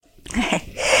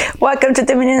Welcome to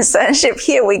Dominion Sonship.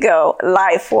 Here we go,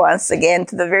 live once again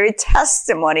to the very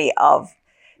testimony of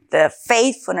the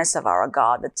faithfulness of our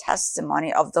God, the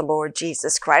testimony of the Lord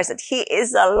Jesus Christ, that He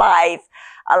is alive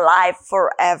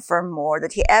forevermore,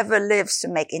 that He ever lives to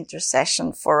make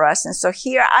intercession for us. And so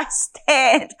here I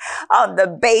stand on the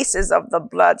basis of the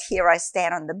blood. Here I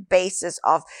stand on the basis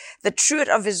of the truth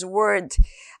of His word.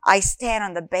 I stand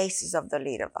on the basis of the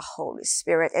lead of the Holy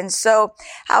Spirit. And so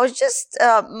I was just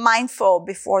mindful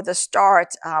before the start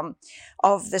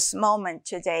of this moment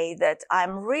today that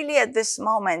I'm really at this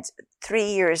moment 3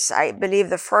 years. I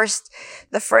believe the first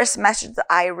message that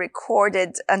I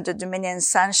recorded under Dominion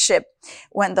Sonship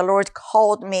when the Lord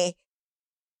called me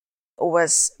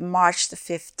was March the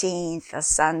 15th, a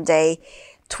Sunday,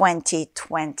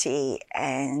 2020.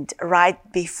 And right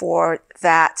before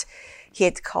that, He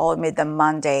had called me the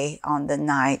Monday on the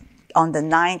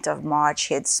 9th of March.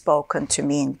 He had spoken to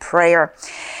me in prayer.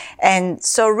 And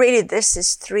so really this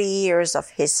is 3 years of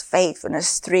His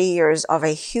faithfulness, 3 years of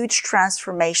a huge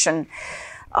transformation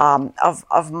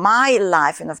of my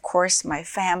life and of course my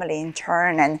family in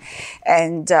turn,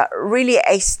 and really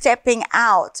a stepping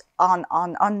out on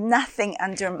nothing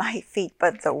under my feet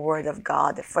but the Word of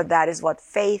God. For that is what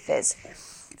faith is.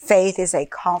 Faith is a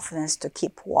confidence to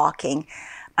keep walking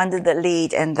under the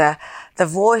lead and the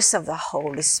voice of the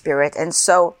Holy Spirit. And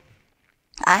so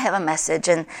I have a message,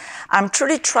 and I'm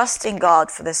truly trusting God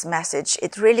for this message.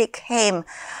 It really came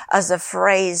as a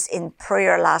phrase in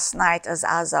prayer last night as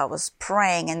I was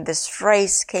praying, and this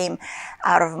phrase came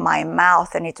out of my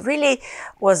mouth, and it really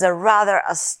was a rather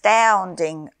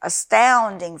astounding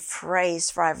phrase,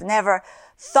 for I've never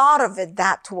thought of it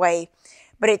that way,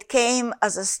 but it came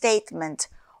as a statement: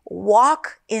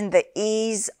 walk in the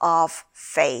ease of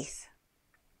faith.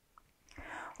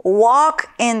 Walk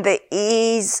in the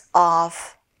ease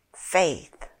of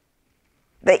faith.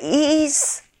 The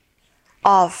ease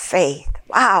of faith.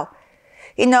 Wow.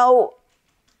 You know,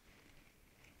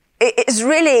 it is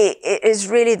really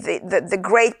the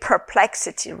great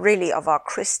perplexity really of our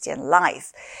Christian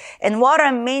life. And what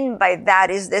I mean by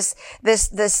that is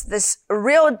this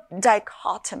real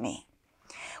dichotomy.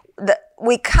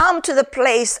 We come to the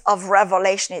place of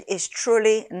revelation. It is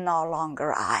truly no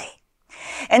longer I.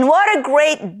 And what a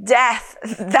great death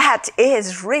that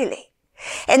is, really.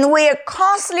 And we are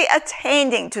constantly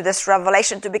attaining to this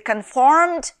revelation to be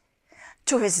conformed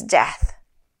to His death.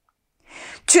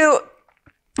 To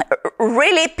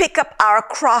really pick up our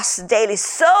cross daily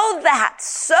so that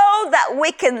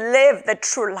we can live the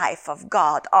true life of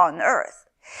God on earth.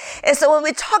 And so when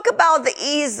we talk about the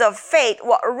ease of faith,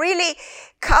 what really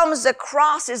comes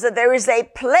across is that there is a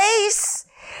place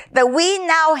that we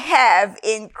now have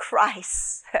in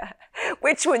Christ,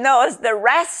 which we know as the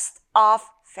rest of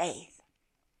faith.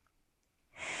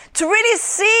 To really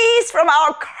cease from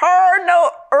our carnal,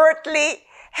 earthly,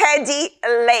 heady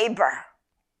labor,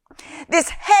 this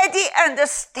heady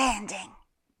understanding,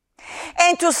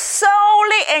 and to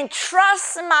solely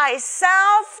entrust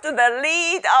myself to the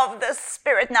lead of the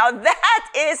Spirit. Now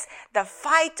that is the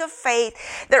fight of faith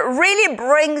that really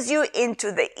brings you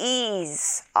into the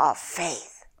ease of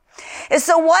faith. And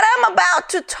so what I'm about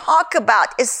to talk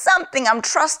about is something I'm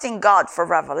trusting God for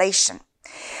revelation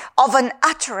of, an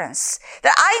utterance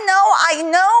that I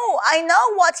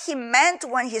know what He meant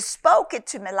when He spoke it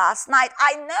to me last night.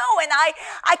 I know, and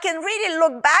I can really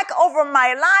look back over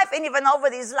my life and even over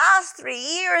these last 3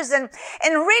 years and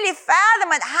really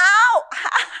fathom it, how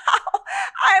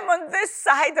I'm on this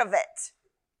side of it.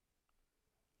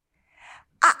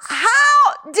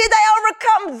 How did I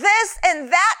overcome this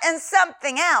and that and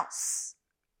something else?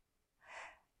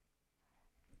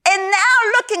 And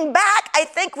now looking back, I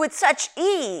think with such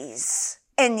ease.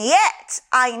 And yet,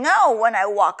 I know when I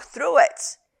walked through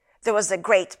it, there was a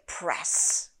great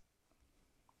press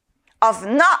of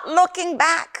not looking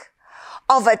back,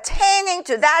 of attaining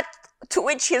to that to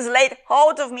which He's laid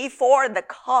hold of me for, the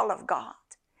call of God.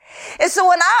 And so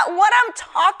what I'm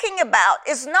talking about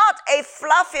is not a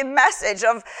fluffy message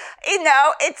of,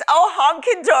 it's all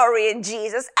hunky-dory in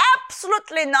Jesus.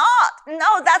 Absolutely not.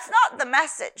 No, that's not the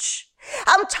message.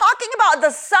 I'm talking about the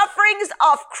sufferings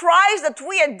of Christ that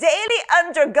we are daily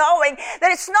undergoing, that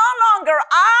it's no longer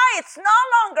it's no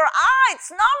longer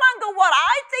what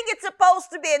I think it's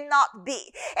supposed to be and not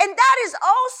be. And that is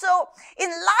also in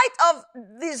light of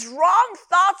these wrong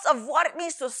thoughts of what it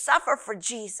means to suffer for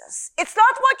Jesus. It's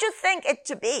not what you think it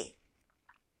to be.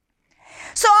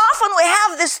 So often we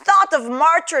have this thought of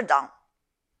martyrdom,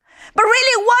 but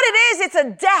really what it is, it's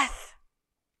a death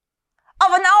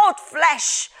of an old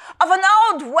flesh, of an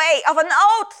old way, of an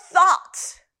old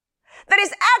thought that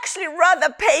is actually rather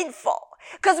painful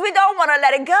because we don't want to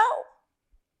let it go.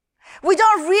 We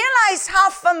don't realize how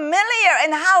familiar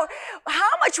and how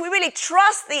much we really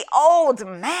trust the old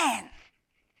man.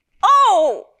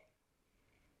 Oh,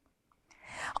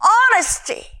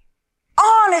 honesty.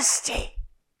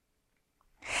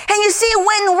 And you see,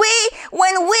 when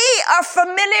we are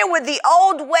familiar with the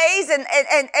old ways and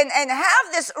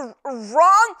have this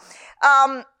wrong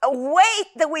weight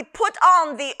that we put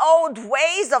on the old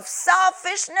ways of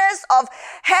selfishness, of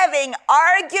having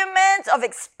arguments, of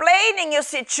explaining your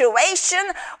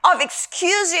situation, of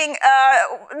excusing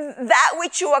that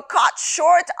which you are caught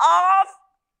short of,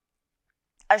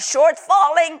 a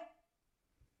shortfalling.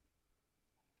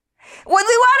 When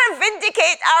we want to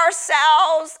vindicate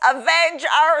ourselves, avenge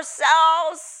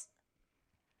ourselves,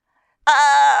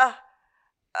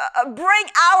 bring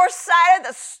our side of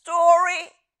the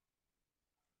story,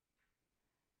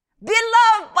 be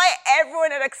loved by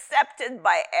everyone and accepted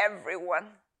by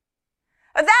everyone.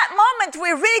 At that moment,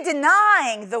 we're really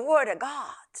denying the Word of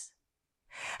God.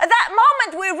 At that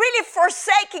moment, we're really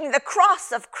forsaking the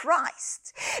cross of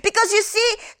Christ. Because you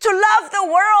see, to love the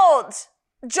world,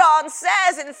 John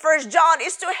says in 1 John,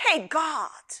 is to hate God.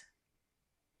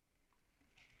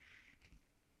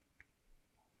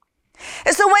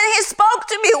 And so when he spoke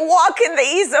to me, walk in the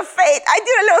ease of faith, I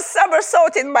did a little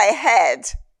somersault in my head.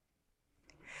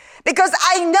 Because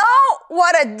I know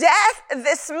what a death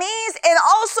this means, and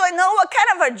also I know what kind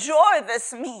of a joy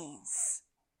this means.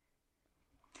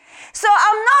 So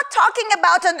I'm not talking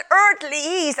about an earthly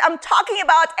ease. I'm talking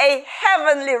about a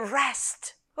heavenly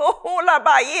rest. A heavenly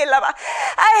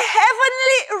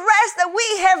rest that we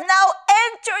have now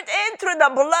entered in through the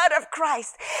blood of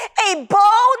Christ. A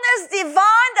boldness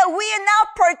divine that we are now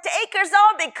partakers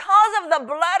of because of the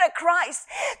blood of Christ.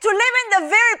 To live in the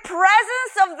very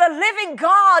presence of the living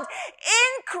God.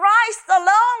 In Christ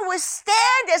alone we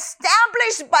stand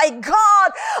established by God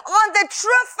on the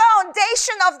true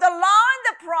foundation of the law and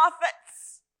the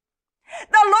prophets.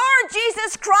 The Lord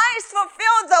Jesus Christ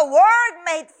fulfilled the Word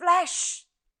made flesh.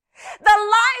 The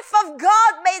life of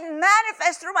God made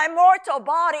manifest through my mortal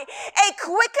body, a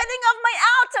quickening of my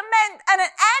outer man and an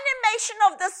animation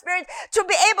of the Spirit to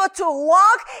be able to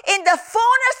walk in the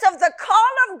fullness of the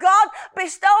call of God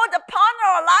bestowed upon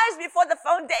our lives before the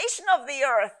foundation of the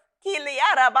earth. Yeah,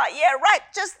 right,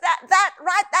 just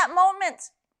that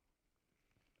moment.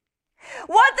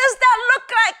 What does that look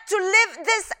like to live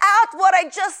this out, what I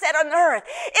just said on earth?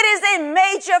 It is a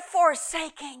major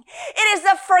forsaking. It is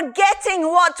a forgetting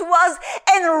what was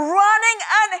and running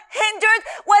unhindered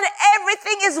when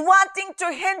everything is wanting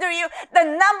to hinder you. The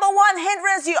number one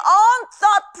hindrance, your own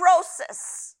thought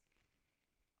process.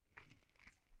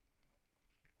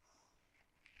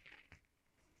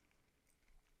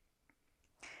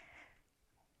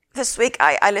 This week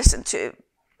I listened to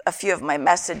a few of my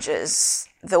messages.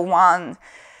 The one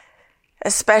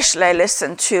especially I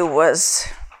listened to was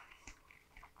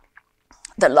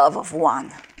the love of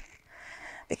one.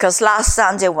 Because last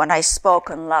Sunday when I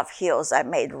spoke on Love Heals, I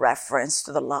made reference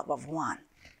to the love of one.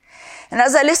 And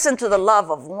as I listened to the love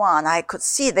of one, I could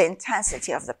see the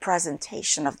intensity of the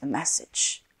presentation of the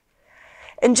message.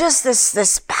 And just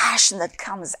this passion that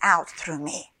comes out through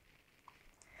me.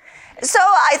 So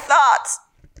I thought,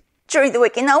 during the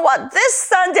week, you know what? This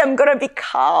Sunday I'm going to be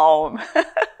calm.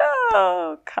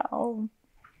 Oh, calm.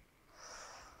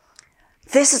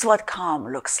 This is what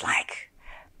calm looks like.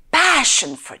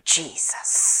 Passion for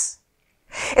Jesus.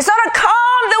 It's not a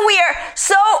calm that we are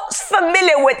so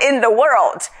familiar with in the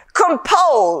world.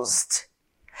 Composed.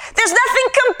 There's nothing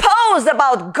composed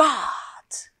about God.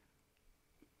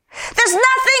 There's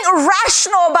nothing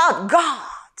rational about God.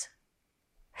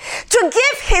 To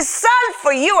give His Son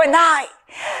for you and I,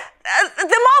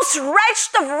 the most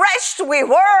wretched of wretched we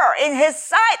were in His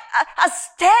sight, a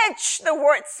stench, the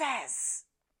Word says.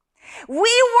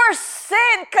 We were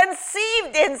sin,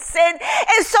 conceived in sin,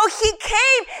 and so He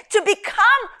came to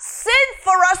become sin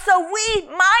for us so we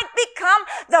might become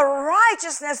the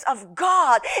righteousness of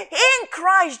God in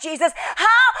Christ Jesus.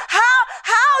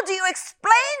 How do you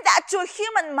explain that to a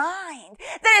human mind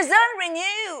that is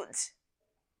unrenewed?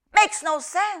 Makes no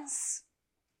sense.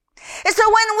 And so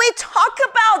when we talk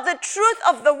about the truth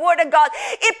of the Word of God,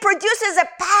 it produces a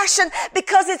passion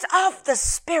because it's of the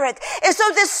Spirit. And so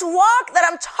this walk that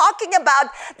I'm talking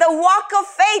about, the walk of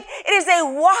faith, it is a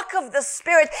walk of the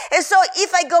Spirit. And so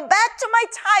if I go back to my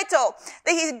title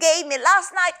that He gave me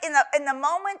last night in the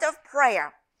moment of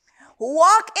prayer,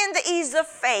 walk in the ease of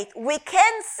faith, we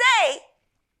can say,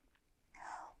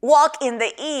 walk in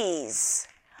the ease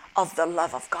of the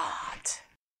love of God.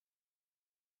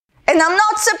 And I'm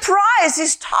not surprised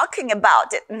He's talking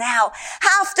about it now.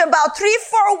 After about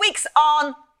 3-4 weeks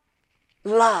on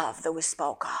love that we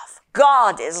spoke of.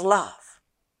 God is love.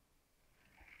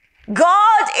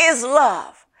 God is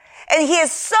love. And he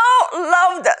has so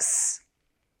loved us.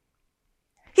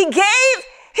 He gave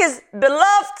his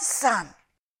beloved son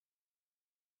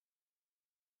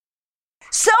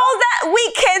so that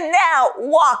we can now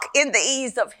walk in the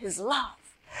ease of his love.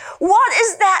 What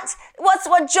is that? What's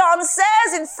what John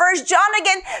says in 1 John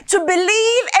again? To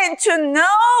believe and to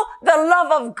know the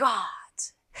love of God.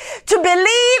 To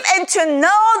believe and to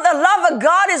know the love of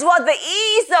God is what the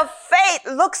ease of faith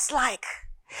looks like.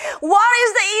 What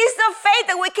is the ease of faith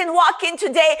that we can walk in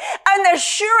today? An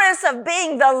assurance of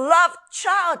being the loved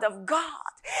child of God.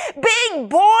 Being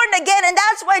born again. And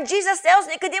that's why Jesus tells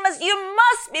Nicodemus, you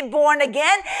must be born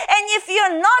again. And if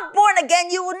you're not born again,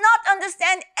 you will not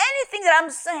understand anything that I'm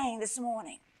saying this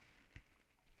morning.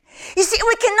 You see,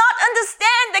 we cannot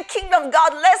understand the kingdom of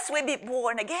God unless we be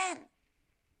born again.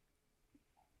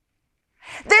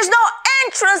 There's no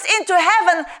entrance into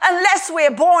heaven unless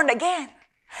we're born again.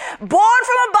 Born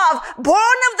from above,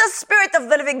 born of the Spirit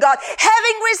of the living God,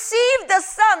 having received the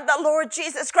Son, the Lord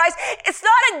Jesus Christ. It's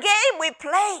not a game we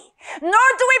play, nor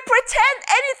do we pretend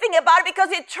anything about it,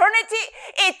 because eternity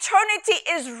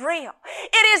is real.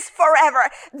 It is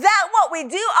forever. That what we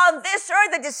do on this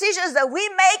earth, the decisions that we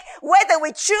make, whether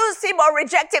we choose him or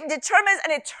reject him, determines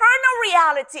an eternal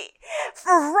reality.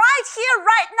 For right here,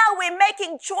 right now, we're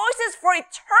making choices for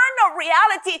eternal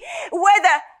reality,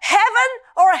 whether heaven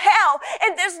or hell,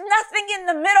 and there's nothing in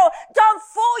the middle. Don't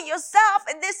fool yourself.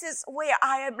 And this is where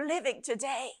I am living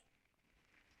today.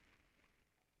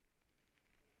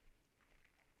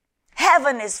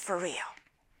 Heaven is for real.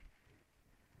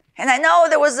 And I know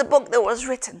there was a book that was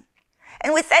written.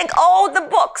 And we thank all the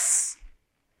books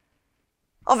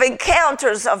of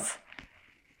encounters, of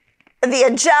the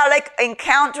angelic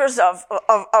encounters, of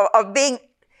being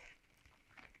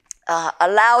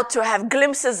allowed to have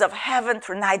glimpses of heaven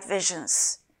through night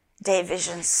visions, day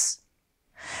visions.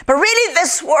 But really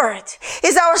this word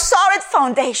is our solid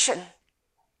foundation.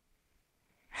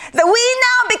 That we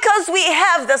now, because we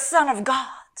have the Son of God,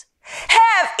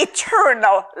 have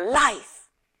eternal life.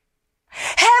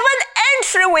 Have an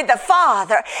entry with the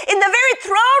Father. In the very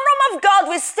throne room of God,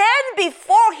 we stand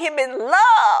before him in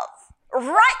love.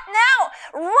 Right now,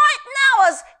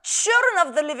 as children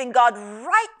of the living God,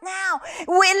 right now,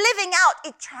 we're living out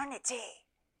eternity.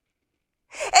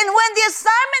 And when the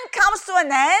assignment comes to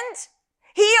an end,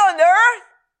 here on earth,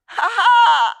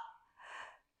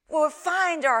 we'll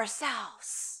find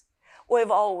ourselves where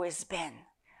we've always been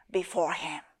before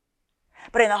him.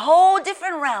 But in a whole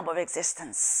different realm of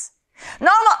existence.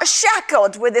 No more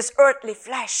shackled with this earthly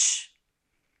flesh.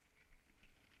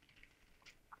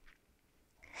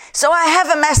 So I have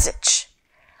a message.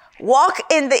 Walk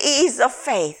in the ease of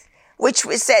faith, which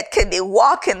we said can be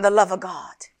walk in the love of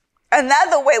God.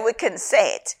 Another way we can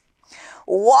say it,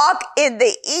 walk in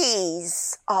the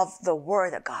ease of the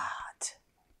Word of God.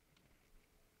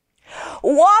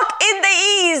 Walk in the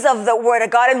ease of the Word of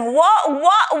God. And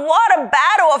what a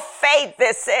battle of faith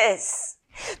this is.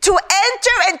 To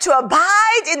enter and to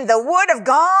abide in the Word of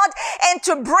God and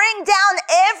to bring down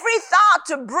every thought,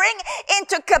 to bring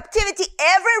into captivity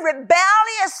every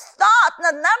rebellious thought.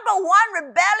 The number one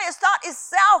rebellious thought is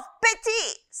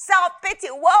self-pity. Self-pity.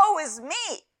 Woe is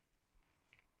me.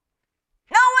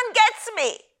 No one gets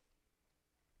me.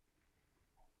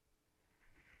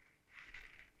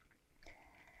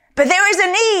 But there is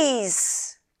an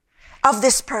ease of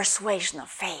this persuasion of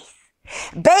faith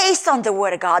based on the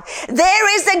Word of God.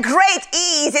 There is a great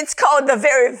ease. It's called the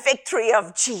very victory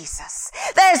of Jesus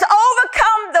that has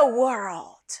overcome the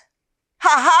world.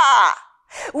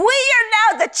 We are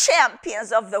now the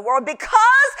champions of the world because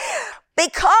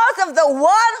of the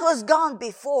one who's gone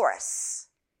before us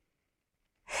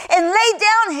and laid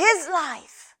down his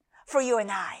life for you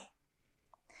and I.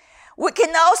 We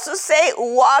can also say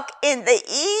walk in the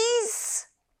ease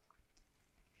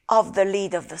of the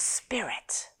lead of the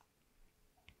Spirit.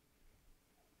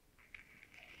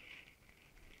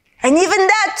 And even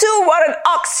that too, what an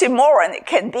oxymoron it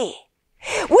can be.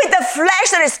 With the flesh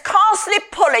that is constantly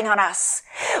pulling on us.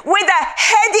 With a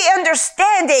heady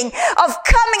understanding of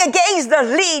coming against the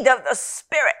lead of the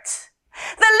Spirit.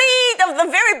 The lead of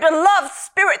the very beloved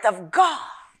Spirit of God.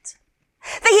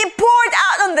 That he poured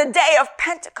out on the day of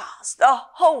Pentecost. The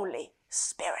Holy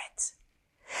Spirit.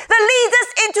 That leads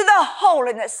us into the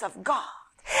holiness of God.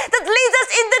 That leads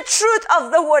us in the truth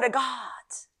of the Word of God.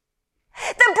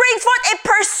 That brings forth a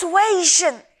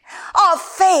persuasion of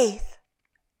faith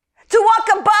to walk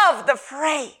above the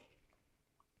fray.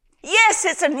 Yes,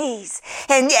 it's an ease,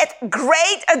 and yet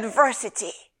great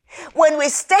adversity when we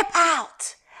step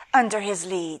out under his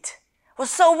lead. Well,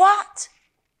 so what?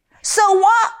 So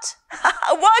what?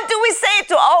 What do we say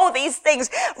to all these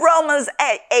things? Romans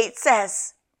 8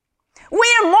 says,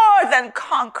 we are more than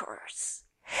conquerors.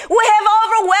 We have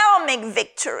overwhelming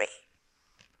victory.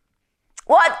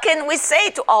 What can we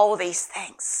say to all these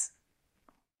things?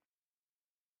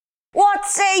 What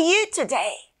say you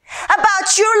today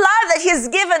about your life that He has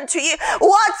given to you?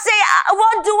 What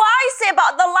do I say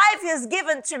about the life He has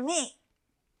given to me?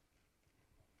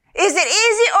 Is it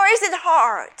easy or is it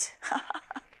hard?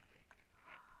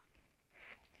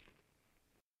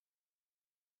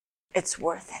 It's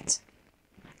worth it.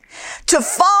 To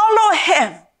follow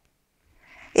Him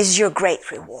is your great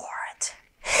reward.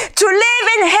 To live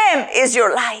in Him is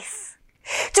your life.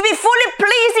 To be fully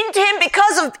pleasing to Him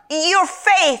because of your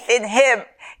faith in Him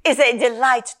is a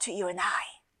delight to you and I.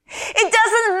 It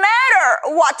doesn't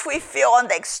matter what we feel on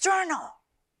the external.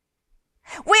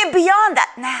 We're beyond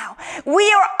that now.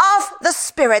 We are of the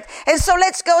Spirit. And so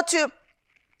let's go to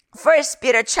 1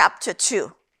 Peter chapter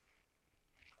 2.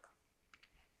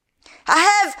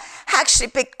 I have actually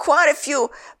picked quite a few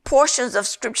portions of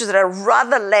scriptures that are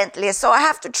rather lengthy, so I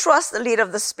have to trust the lead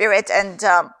of the Spirit, and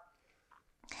I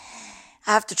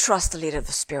have to trust the lead of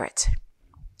the Spirit,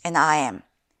 and I am.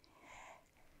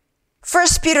 1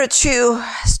 Peter 2,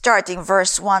 starting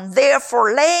verse 1,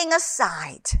 therefore laying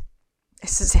aside,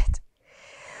 this is it.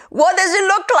 What does it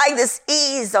look like, this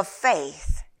ease of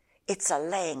faith? It's a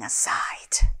laying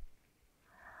aside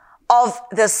of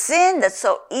the sin that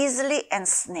so easily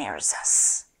ensnares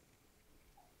us.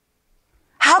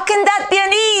 How can that be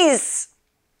an ease?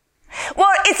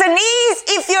 Well, it's an ease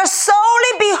if you're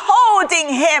solely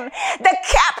beholding Him, the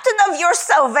captain of your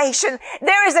salvation.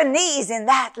 There is an ease in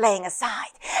that laying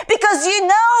aside. Because you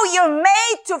know you're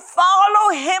made to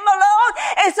follow Him alone,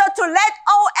 and so to let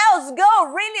all else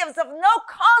go really is of no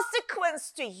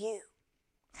consequence to you.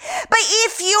 But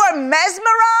if you are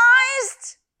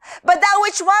mesmerized, but that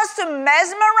which wants to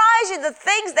mesmerize you, the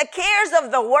things, the cares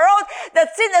of the world, the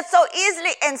sin that so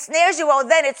easily ensnares you, well,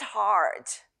 then it's hard.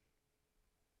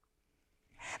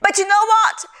 But you know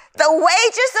what? The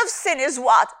wages of sin is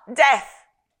what? Death.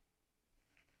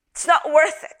 It's not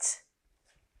worth it.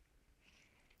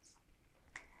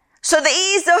 So the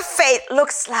ease of faith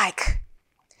looks like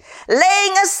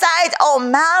laying aside all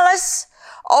malice,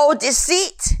 all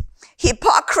deceit,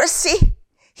 hypocrisy.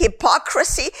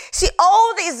 See,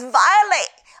 all of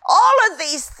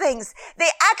these things, they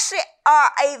actually are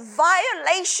a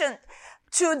violation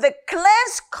to the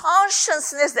cleansed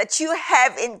consciousness that you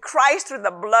have in Christ through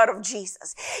the blood of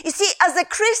Jesus. You see, as a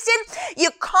Christian,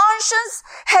 your conscience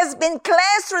has been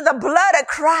cleansed through the blood of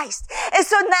Christ. And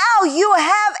so now you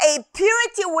have a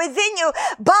purity within you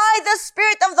by the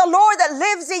Spirit of the Lord that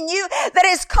lives in you, that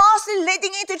is constantly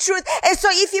leading you to truth. And so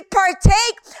if you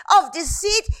partake of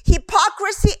deceit,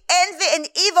 hypocrisy, envy, and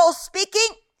evil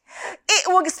speaking, it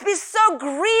will be so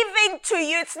grieving to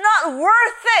you. It's not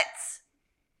worth it.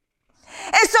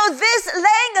 And so this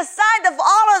laying aside of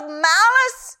all of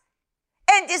malice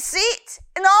and deceit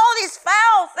and all these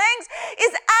foul things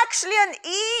is actually an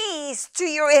ease to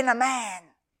your inner man.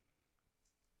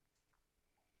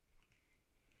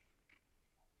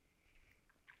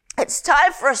 It's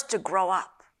time for us to grow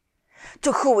up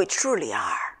to who we truly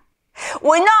are.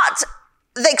 We're not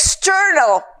the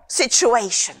external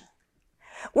situation.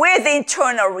 We're the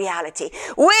internal reality.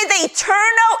 We're the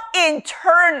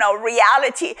internal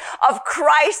reality of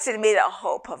Christ in me, the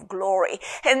hope of glory.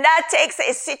 And that takes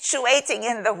a situating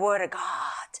in the Word of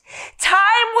God. Time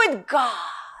with God.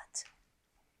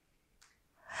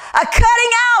 A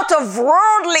cutting out of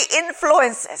worldly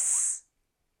influences.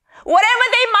 Whatever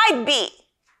they might be.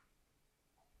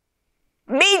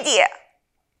 Media.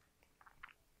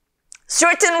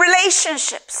 Certain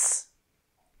relationships.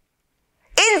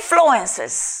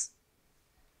 Influences.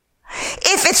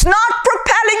 If it's not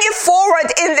propelling you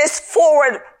forward in this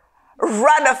forward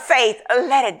run of faith,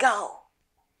 let it go.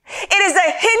 It is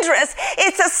a hindrance.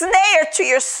 It's a snare to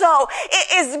your soul.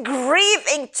 It is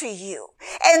grieving to you.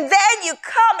 And then you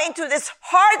come into this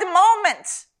hard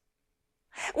moment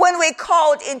when we're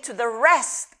called into the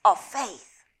rest of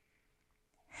faith.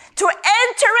 To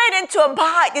enter it and to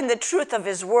abide in the truth of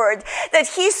His word, that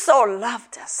He so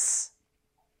loved us.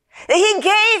 That He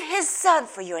gave His Son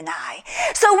for you and I.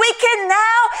 So we can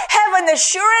now have an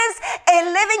assurance, a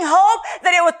living hope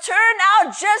that it will turn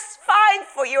out just fine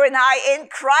for you and I in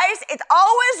Christ. It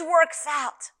always works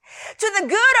out to the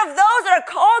good of those that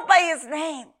are called by His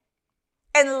name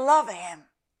and love Him.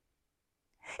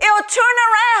 It will turn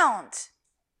around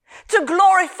to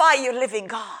glorify your living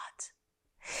God.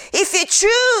 If you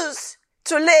choose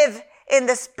to live in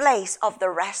this place of the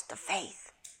rest of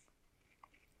faith.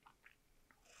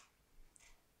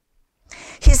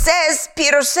 He says,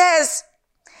 Peter says,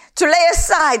 to lay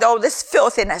aside all this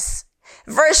filthiness.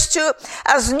 Verse 2,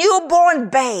 as newborn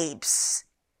babes.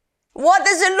 What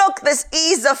does it look, this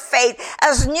ease of faith?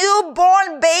 As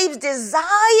newborn babes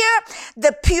desire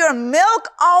the pure milk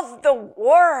of the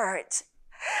word.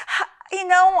 You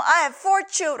know, I have four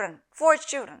children.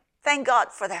 Thank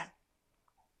God for them.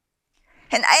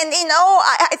 And you know,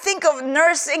 I think of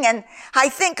nursing and I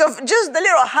think of just the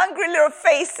little hungry little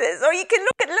faces. Or you can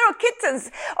look at little kittens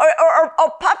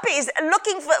or puppies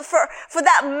looking for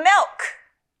that milk.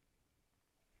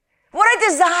 What a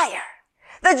desire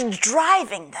that's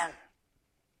driving them.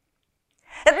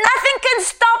 That nothing can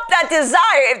stop that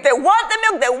desire. If they want the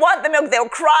milk, they want the milk. They'll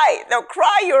cry. They'll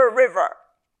cry you a river.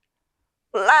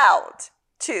 Loud,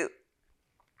 too.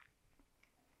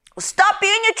 Will stop you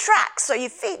in your tracks so you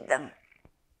feed them.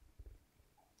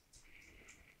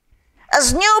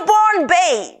 As newborn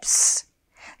babes,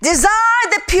 desire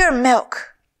the pure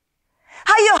milk.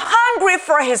 Are you hungry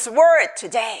for His word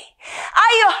today?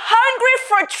 Are you hungry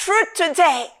for truth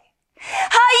today?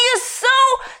 Are you so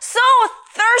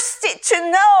thirsty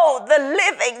to know the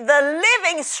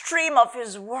living stream of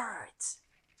His words?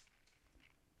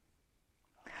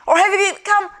 Or have you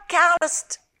become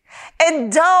calloused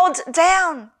and dulled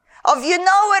down of you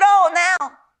know it all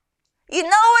now? You know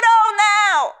it all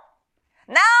now.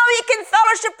 Now you can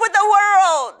fellowship with the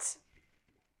world.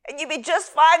 And you'll be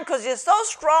just fine because you're so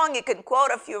strong you can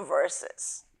quote a few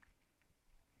verses.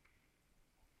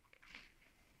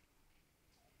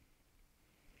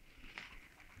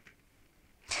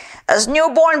 As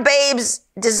newborn babes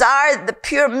desire the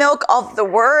pure milk of the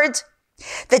word,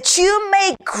 that you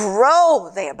may grow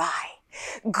thereby.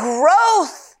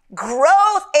 Growth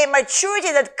in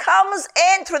maturity that comes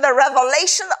in through the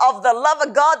revelation of the love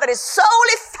of God that is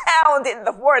solely found in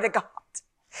the Word of God.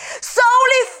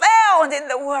 Solely found in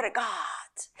the Word of God.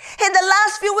 In the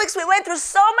last few weeks, we went through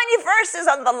so many verses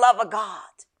on the love of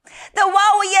God. That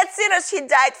while we yet sinners, He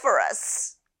died for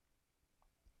us.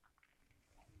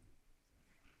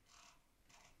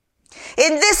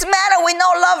 In this manner, we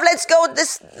know love. Let's go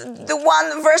the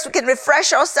one verse we can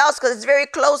refresh ourselves because it's very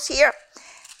close here.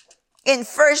 In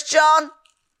 1 John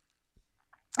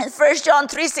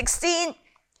 3:16,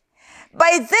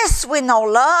 by this we know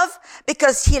love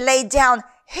because He laid down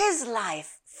His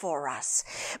life for us.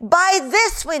 By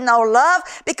this we know love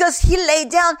because He laid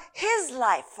down His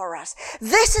life for us.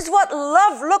 This is what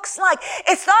love looks like.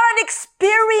 It's not an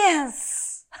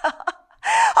experience of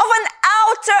an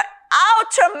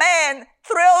outer man,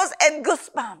 thrills and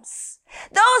goosebumps.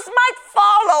 Those might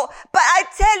follow, but I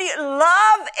tell you,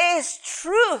 love is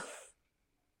truth.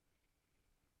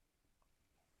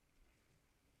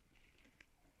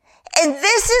 And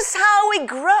this is how we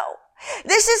grow.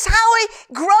 This is how we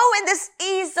grow in this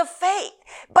ease of faith.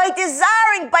 By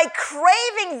desiring, by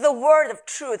craving the word of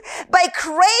truth, by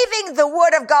craving the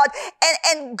word of God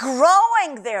and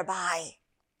growing thereby.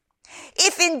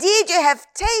 If indeed you have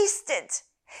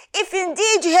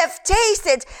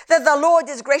tasted that the Lord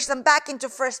is gracious. I'm back into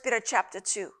 1 Peter chapter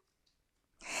 2.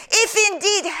 If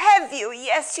indeed have you,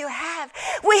 yes you have.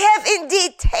 We have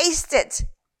indeed tasted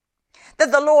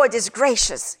that the Lord is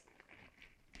gracious.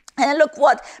 And look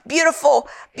what beautiful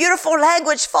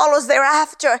language follows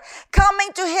thereafter.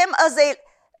 Coming to Him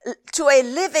to a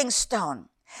living stone.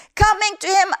 Coming to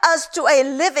Him as to a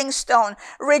living stone,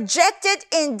 rejected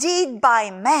indeed by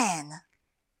man.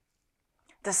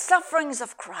 The sufferings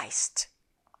of Christ,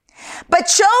 but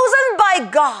chosen by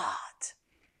God,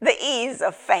 the ease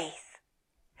of faith.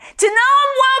 To know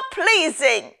Him well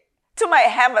pleasing to my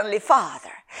heavenly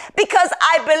Father, because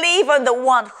I believe on the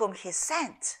one whom He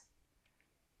sent.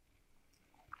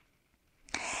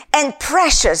 And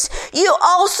precious, you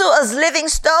also as living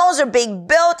stones are being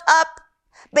built up.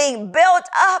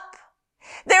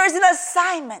 There is an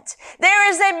assignment. There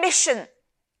is a mission.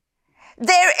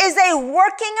 There is a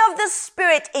working of the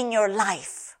Spirit in your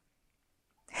life.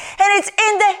 And it's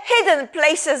in the hidden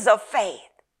places of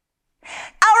faith.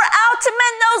 Our outer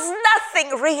man knows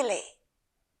nothing really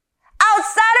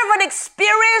outside of an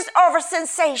experience or a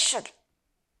sensation.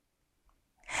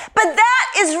 But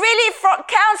that is really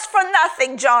counts for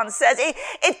nothing, John says. It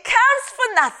counts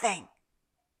for nothing.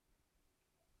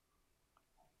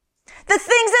 The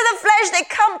things of the flesh, they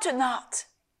come to naught.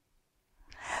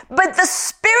 But the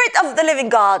Spirit of the living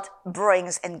God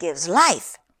brings and gives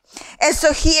life. And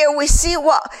so here we see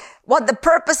what the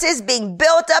purpose is, being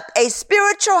built up, a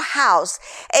spiritual house,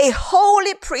 a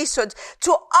holy priesthood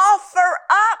to offer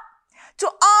to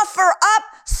offer up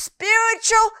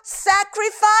spiritual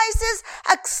sacrifices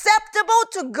acceptable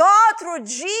to God through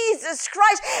Jesus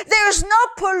Christ. There's no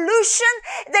pollution.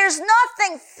 There's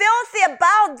nothing filthy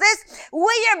about this.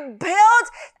 We are built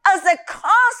as a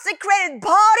consecrated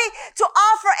body to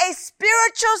offer a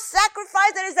spiritual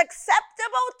sacrifice that is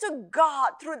acceptable to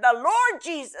God through the Lord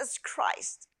Jesus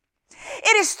Christ.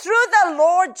 It is through the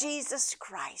Lord Jesus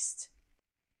Christ.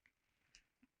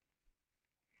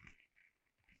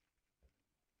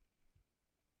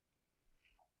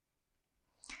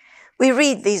 We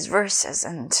read these verses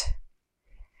and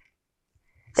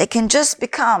they can just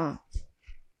become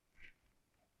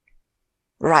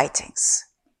writings.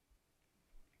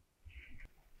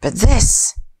 But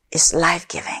this is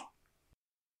life-giving.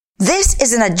 This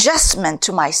is an adjustment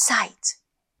to my sight.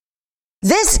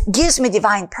 This gives me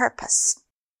divine purpose.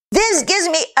 This gives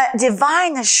me a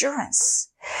divine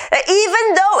assurance. That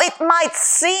even though it might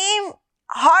seem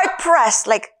hard-pressed,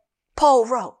 like Paul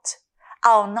wrote,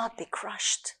 I'll not be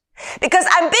crushed. Because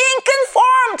I'm being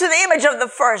conformed to the image of the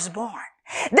firstborn.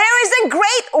 There is a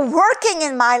great working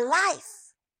in my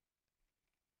life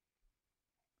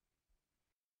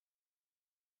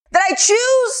that I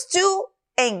choose to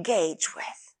engage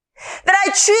with, that I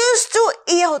choose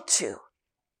to yield to,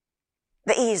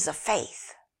 the ease of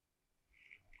faith.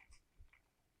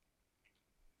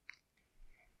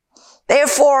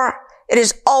 Therefore, it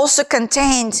is also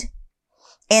contained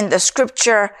in the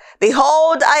scripture,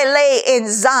 behold, I lay in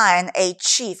Zion a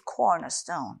chief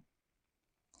cornerstone,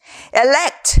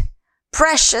 elect,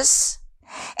 precious,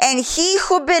 and he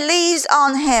who believes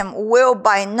on him will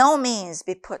by no means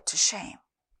be put to shame.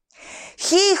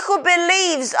 He who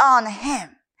believes on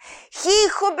him, he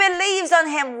who believes on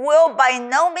him will by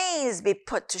no means be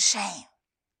put to shame.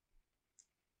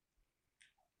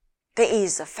 The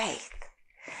ease of faith.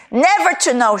 Never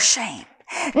to know shame.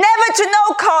 Never to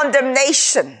know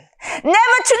condemnation.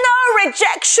 Never to know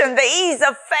rejection. The ease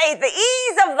of faith. The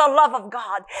ease of the love of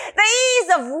God. The ease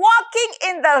of walking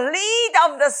in the lead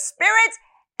of the Spirit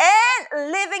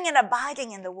and living and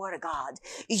abiding in the Word of God.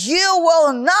 You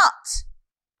will not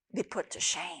be put to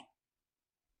shame.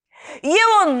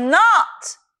 You will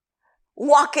not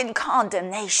walk in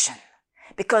condemnation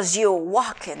because you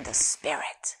walk in the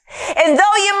Spirit. And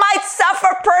though you might suffer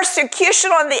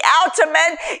persecution on the outer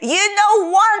man, you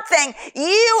know one thing.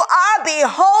 You are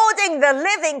beholding the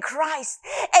living Christ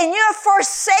and you're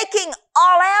forsaking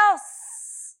all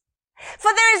else.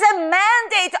 For there is a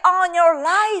mandate on your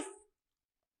life.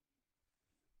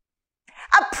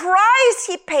 A price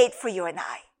he paid for you and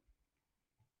I.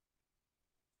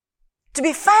 To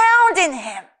be found in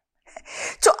him.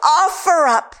 To offer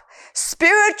up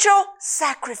spiritual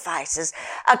sacrifices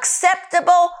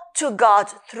acceptable to God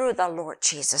through the Lord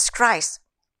Jesus Christ.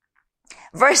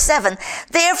 Verse 7,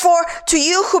 therefore, to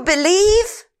you who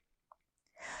believe,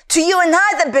 to you and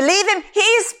I that believe him, he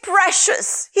is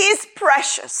precious. He is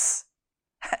precious.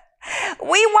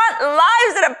 We want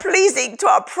lives that are pleasing to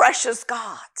our precious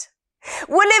God.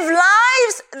 We live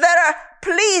lives that are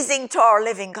pleasing to our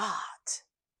living God.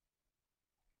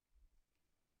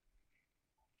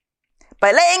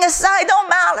 By laying aside all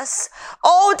malice,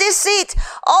 all deceit,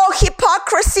 all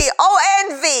hypocrisy, all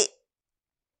envy,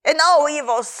 and all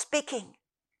evil speaking.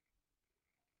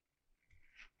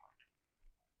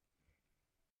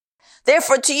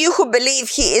 Therefore, to you who believe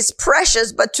he is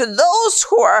precious, but to those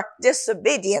who are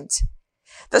disobedient,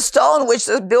 the stone which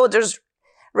the builders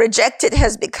rejected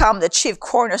has become the chief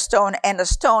cornerstone and a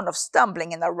stone of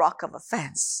stumbling and a rock of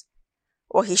offense.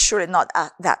 Well, he's surely not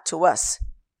that to us.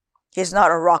 He's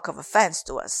not a rock of offense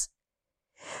to us.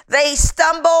 They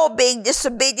stumble being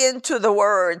disobedient to the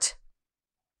word,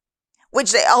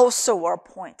 which they also were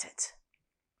appointed.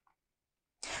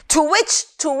 To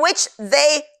which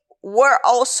they were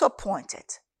also appointed.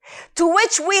 To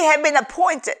which we have been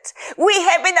appointed. We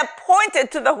have been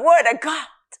appointed to the word of God.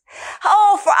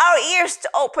 Oh, for our ears to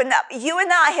open up. You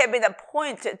and I have been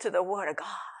appointed to the word of God.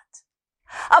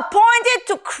 Appointed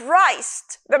to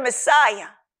Christ, the Messiah.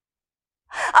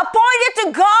 Appointed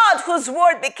to God whose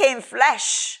word became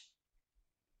flesh.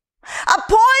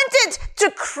 Appointed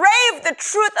to crave the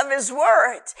truth of his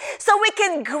word so we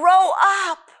can grow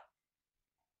up.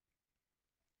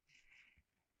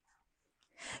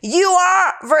 You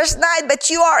are, verse 9, but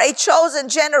you are a chosen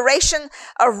generation,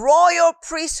 a royal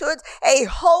priesthood, a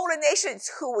holy nation.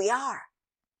 It's who we are.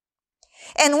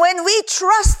 And when we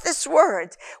trust this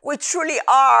word, we truly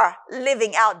are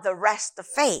living out the rest of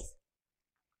faith.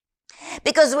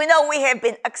 Because we know we have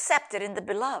been accepted in the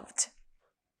beloved.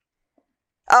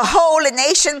 a holy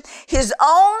nation, his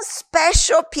own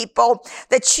special people,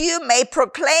 that you may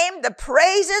proclaim the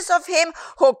praises of him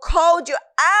who called you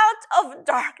out of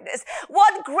darkness.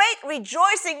 What great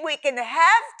rejoicing we can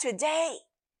have today.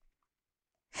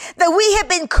 That we have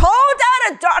been called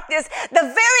out of darkness,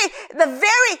 the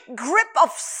very grip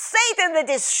of Satan, the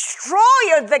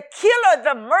destroyer, the killer,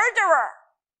 the murderer,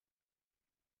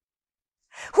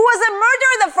 who was a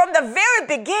murderer from the very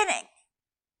beginning.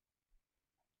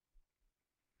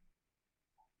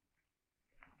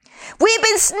 We've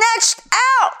been snatched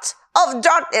out of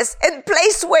darkness and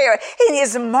placed where? In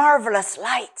his marvelous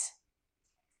light.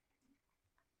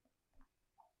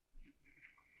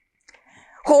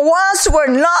 Who once were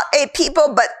not a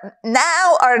people, but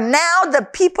now are the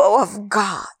people of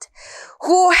God,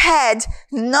 who had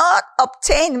not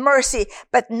obtained mercy,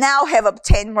 but now have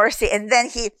obtained mercy. And then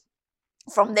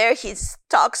from there, he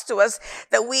talks to us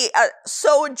that we are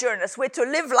sojourners. We're to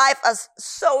live life as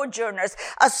sojourners,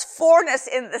 as foreigners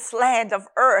in this land of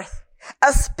earth,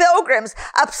 as pilgrims,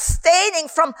 abstaining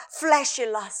from fleshy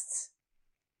lusts.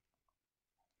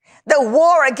 The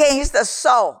war against the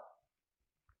soul.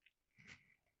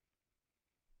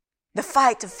 The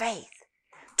fight of faith.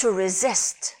 To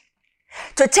resist.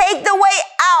 To take the way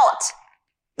out.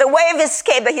 The way of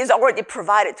escape that he's already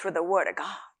provided through the word of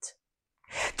God.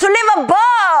 To live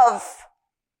above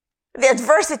the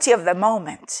adversity of the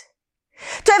moment.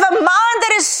 To have a mind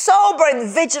that is sober and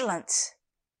vigilant.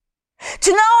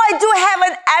 To know I do have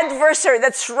an adversary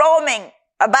that's roaming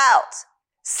about,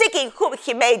 seeking whom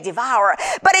he may devour.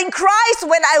 But in Christ,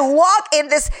 when I walk in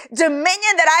this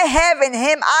dominion that I have in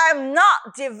him, I'm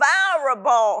not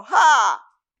devourable.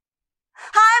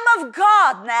 I'm of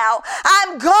God now.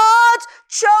 I'm God's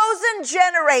chosen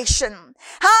generation.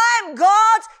 I'm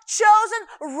God's chosen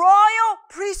royal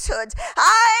priesthood.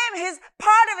 I am his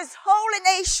part of his holy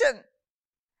nation.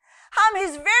 I'm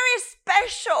his very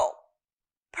special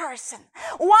person.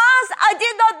 Once I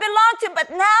did not belong to him, but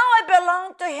now I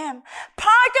belong to him.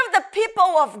 Part of the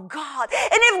people of God.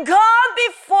 And if God be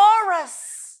for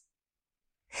us,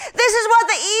 this is what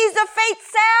the ease of faith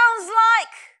sounds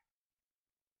like.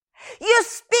 You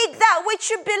speak that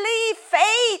which you believe.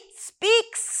 Faith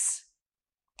speaks.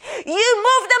 You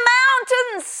move the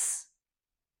mountains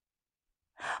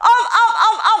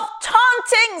of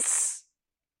tauntings,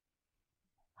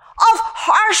 of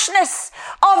harshness,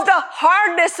 of the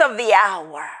hardness of the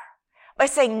hour, by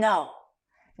saying, no,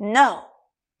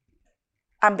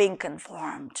 I'm being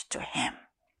conformed to him.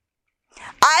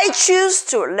 I choose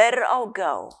to let it all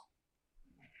go.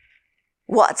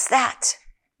 What's that?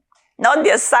 Not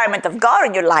the assignment of God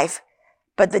in your life,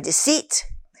 but the deceit,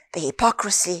 the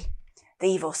hypocrisy, the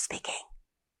evil speaking.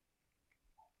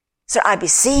 So I be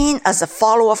seen as a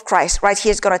follower of Christ. Right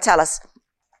here is going to tell us.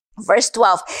 Verse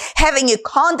 12, having your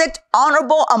conduct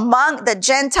honorable among the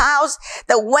Gentiles,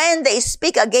 that when they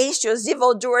speak against you as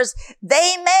evildoers,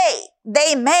 they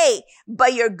may, by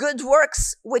your good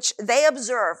works, which they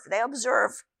observe,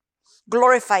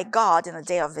 glorify God in the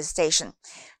day of visitation.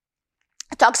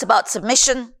 It talks about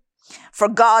submission for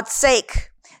God's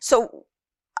sake. So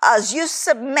as you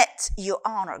submit, you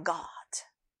honor God.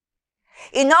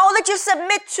 In all that you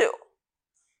submit to,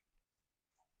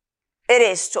 it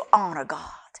is to honor God.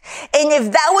 And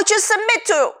if that which you submit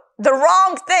to, the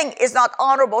wrong thing, is not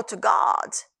honorable to God,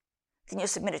 then you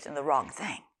submit it in the wrong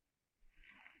thing.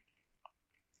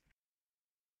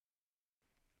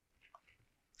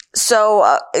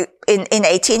 So in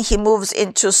 18, he moves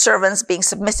into servants being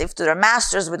submissive to their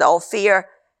masters with all fear,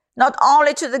 not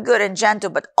only to the good and gentle,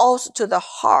 but also to the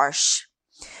harsh.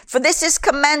 For this is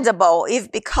commendable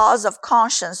if because of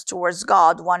conscience towards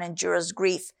God one endures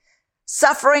grief,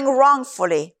 suffering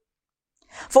wrongfully.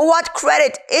 For what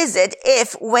credit is it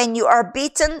if when you are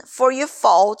beaten for your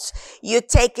faults, you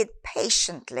take it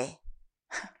patiently?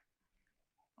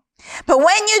 But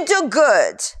when you do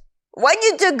good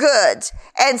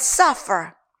and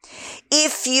suffer,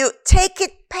 if you take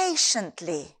it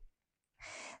patiently,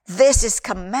 this is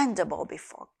commendable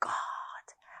before God.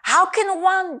 How can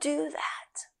one do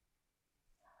that?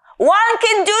 One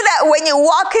can do that when you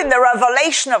walk in the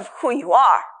revelation of who you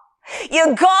are.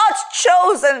 You're God's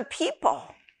chosen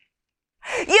people.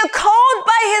 You're called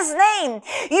by his name.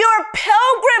 You're a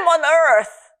pilgrim on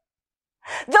earth.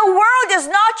 The world is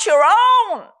not your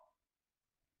own.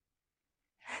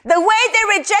 The way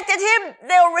they rejected him,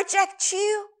 they'll reject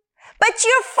you. But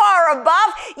you're far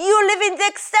above. You live in the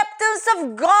acceptance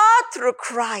of God through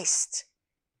Christ.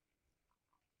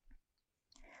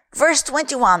 Verse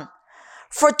 21.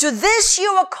 For to this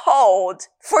you are called,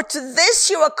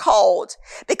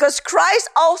 because Christ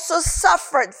also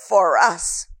suffered for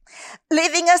us,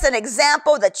 leaving us an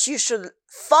example that you should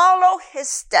follow his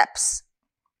steps,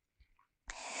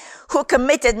 who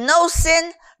committed no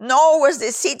sin, nor was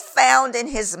deceit found in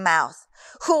his mouth,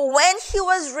 who when he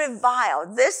was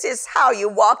reviled, this is how you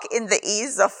walk in the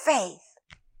ease of faith.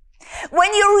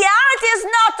 When your reality is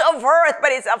not of earth,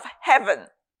 but it's of heaven.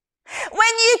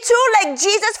 When you too, like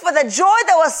Jesus, for the joy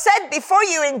that was set before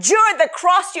you, endure the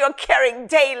cross you are carrying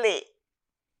daily.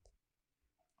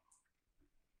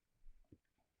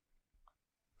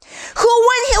 Who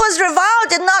when he was reviled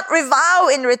did not revile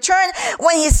in return.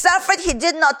 When he suffered, he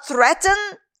did not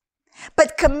threaten,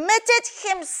 but committed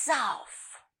himself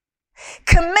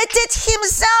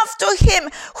to him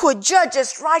who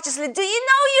judges righteously. Do you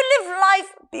know you live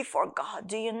life before God?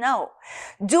 Do you know?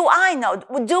 Do I know?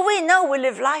 Do we know we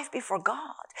live life before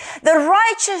God? The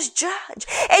righteous judge.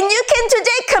 And you can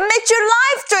today commit your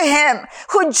life to him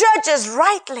who judges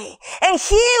rightly. And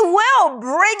he will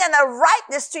bring an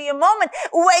uprightness to your moment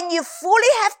when you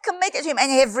fully have committed to him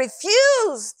and have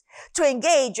refused to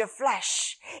engage your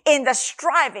flesh in the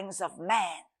strivings of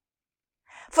man.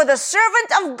 For the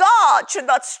servant of God should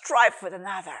not strive with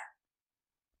another.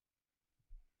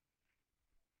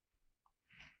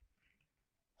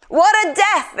 What a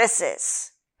death this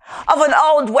is of an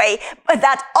old way. But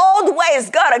that old way has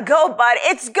got to go, but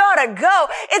it's got to go.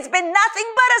 It's been nothing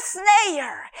but a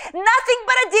snare, nothing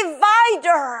but a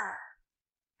divider.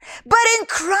 But in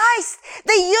Christ,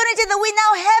 the unity that we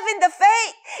now have in the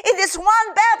faith, in this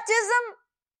one baptism,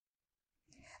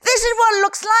 this is what it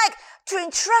looks like to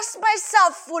entrust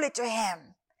myself fully to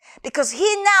him. Because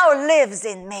he now lives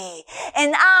in me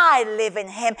and I live in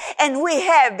him and we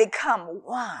have become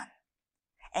one.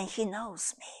 And he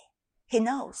knows me. He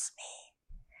knows me.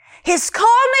 He's called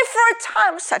me for a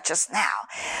time such as now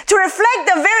to reflect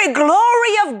the very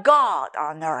glory of God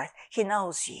on earth. He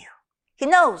knows you. He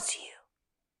knows you.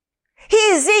 He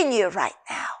is in you right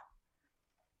now.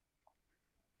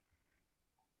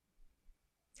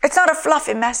 It's not a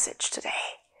fluffy message today,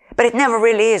 but it never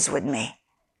really is with me.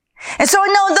 And so I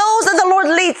know those that the Lord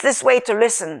leads this way to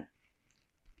listen,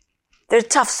 they're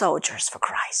tough soldiers for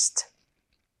Christ.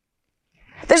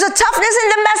 There's a toughness in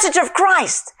the message of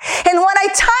Christ. And when I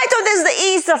title this The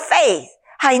Ease of Faith,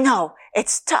 I know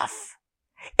it's tough.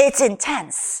 It's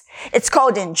intense. It's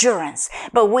called endurance.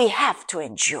 But we have to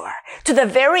endure to the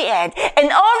very end and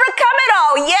overcome it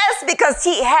all. Yes, because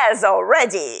he has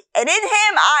already. And in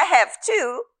him I have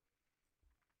too.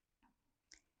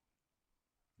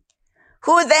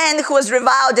 Who then, who was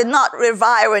reviled, did not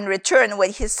revile in return.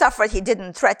 When he suffered, he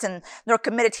didn't threaten, nor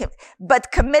committed him,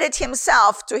 but committed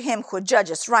himself to him who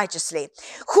judges righteously,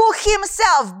 who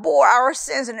himself bore our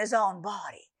sins in his own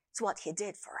body. It's what he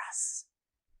did for us.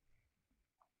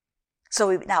 So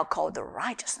we now call the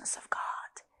righteousness of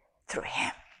God through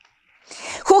him.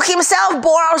 Who himself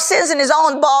bore our sins in his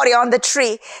own body on the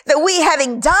tree, that we,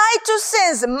 having died to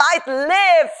sins, might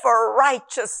live for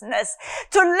righteousness.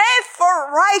 To live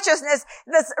for righteousness,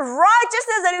 this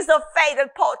righteousness that is of faith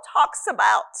that Paul talks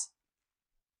about.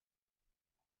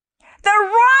 The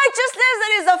righteousness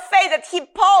that is of faith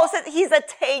that Paul said he's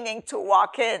attaining to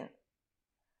walk in.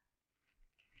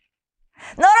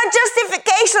 Not a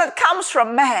justification that comes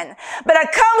from man, but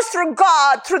it comes through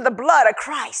God, through the blood of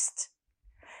Christ.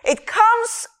 It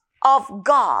comes of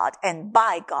God and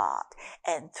by God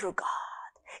and through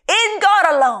God. In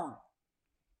God alone,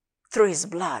 through his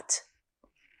blood,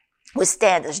 we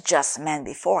stand as just men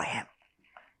before him.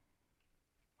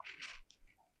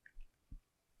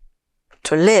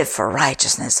 To live for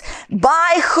righteousness,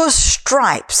 by whose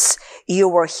stripes you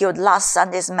were healed. Last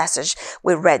Sunday's message,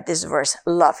 we read this verse,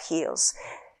 love heals.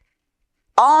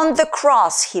 On the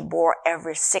cross, he bore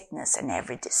every sickness and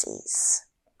every disease.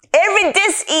 Every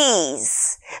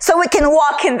dis-ease, so we can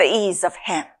walk in the ease of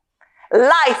him.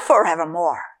 Life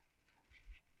forevermore.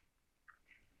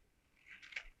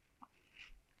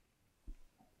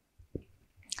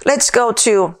 Let's go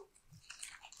to,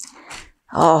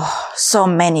 so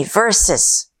many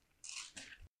verses.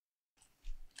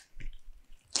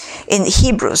 In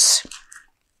Hebrews.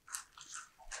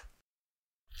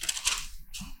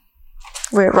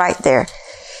 We're right there.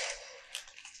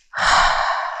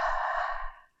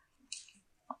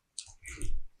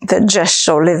 The just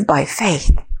shall live by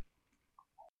faith.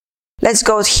 Let's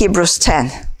go to Hebrews 10.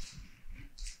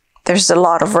 There's a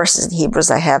lot of verses in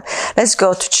Hebrews I have. Let's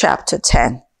go to chapter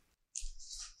 10.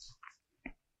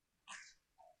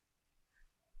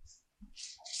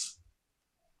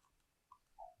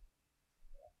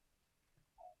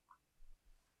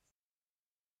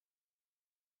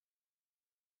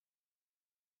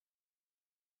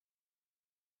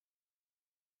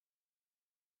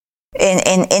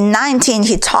 In 19,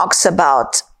 he talks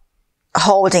about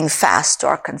holding fast to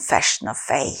our confession of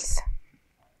faith,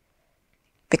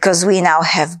 because we now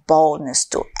have boldness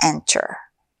to enter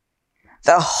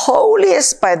the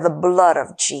holiest by the blood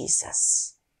of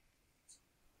Jesus,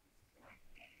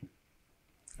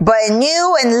 by a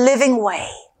new and living way.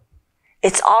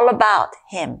 It's all about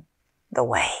Him, the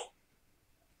way.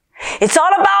 It's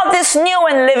all about this new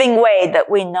and living way that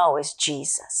we know is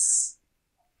Jesus.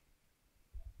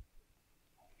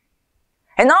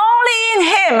 And only in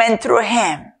Him and through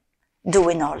Him do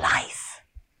we know life,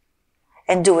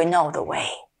 and do we know the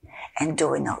way, and do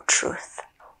we know truth.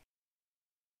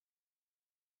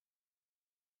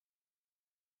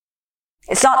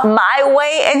 It's not my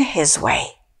way and His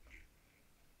way.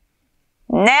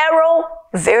 Narrow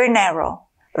is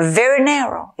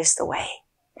the way.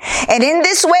 And in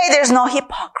this way, there's no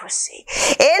hypocrisy.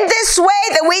 In this way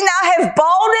that we now have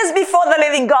boldness before the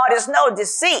living God, there's no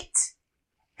deceit.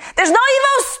 There's no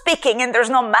evil speaking, and there's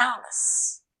no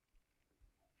malice.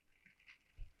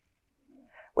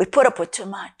 We put up with too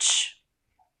much.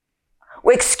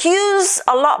 We excuse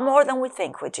a lot more than we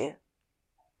think we do.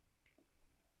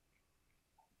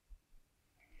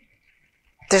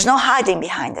 There's no hiding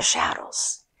behind the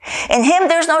shadows. In Him,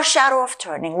 there's no shadow of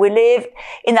turning. We live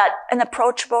in that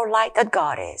unapproachable light that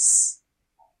God is.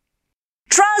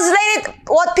 Translated,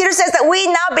 what Peter says, that we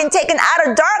now been taken out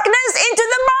of darkness into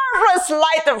the marvelous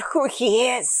light of who He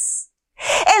is.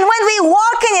 And when we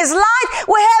walk in His light,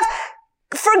 we have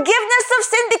forgiveness of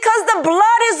sin because the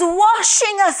blood is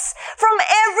washing us from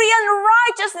every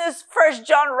unrighteousness, 1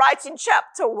 John writes in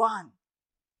chapter 1.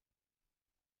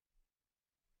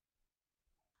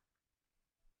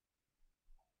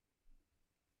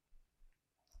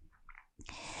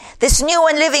 This new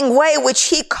and living way which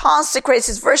He consecrates,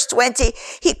 is verse 20,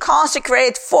 He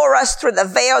consecrated for us through the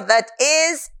veil that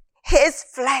is His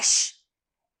flesh.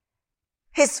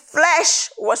 His flesh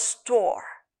was torn,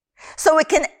 so we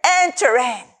can enter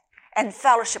in and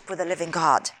fellowship with the living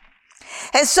God.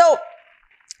 And so,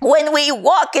 when we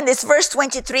walk in this verse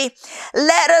 23,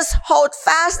 let us hold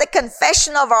fast the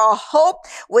confession of our hope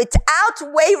without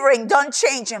wavering. Don't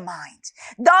change your mind.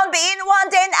 Don't be in one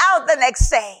day and out the next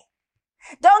day.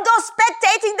 Don't go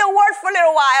spectating the word for a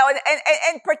little while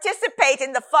and participate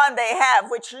in the fun they have,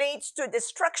 which leads to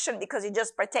destruction because you're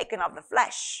just partaking of the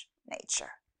flesh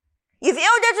nature. You've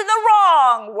yielded to the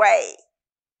wrong way.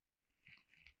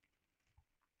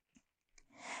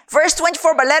 Verse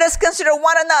 24, but let us consider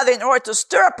one another in order to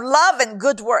stir up love and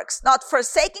good works, not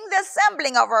forsaking the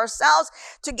assembling of ourselves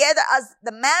together as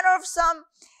the manner of some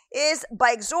is,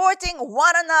 by exhorting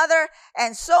one another,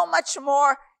 and so much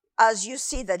more as you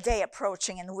see the day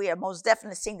approaching, and we are most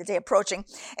definitely seeing the day approaching.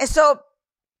 And so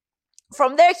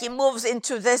from there he moves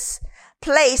into this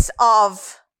place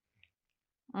of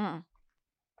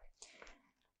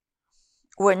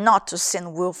we're not to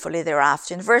sin willfully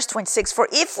thereafter. In verse 26, for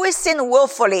if we sin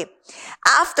willfully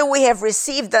after we have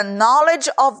received the knowledge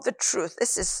of the truth,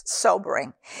 this is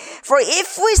sobering. For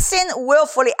if we sin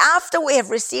willfully after we have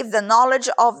received the knowledge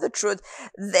of the truth,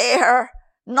 there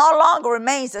no longer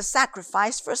remains a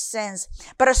sacrifice for sins,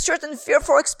 but a certain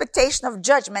fearful expectation of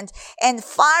judgment and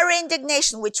fiery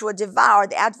indignation which will devour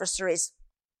the adversaries.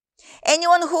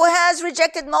 Anyone who has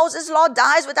rejected Moses' law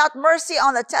dies without mercy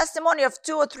on the testimony of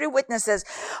 2 or 3 witnesses.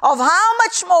 Of how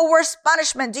much more worse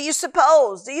punishment do you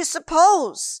suppose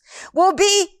will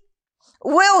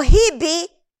he be?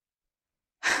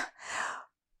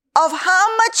 Of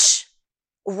how much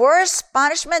worse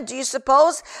punishment do you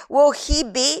suppose will he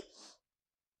be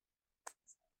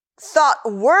thought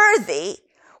worthy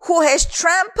who has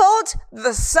trampled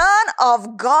the Son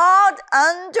of God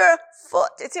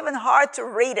underfoot? It's even hard to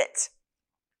read it.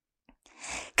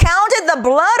 Counted the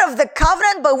blood of the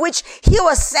covenant by which he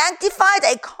was sanctified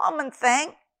a common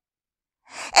thing,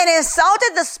 and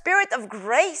insulted the Spirit of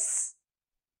grace.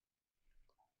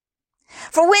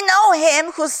 For we know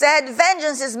him who said,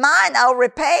 vengeance is mine, I'll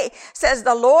repay, says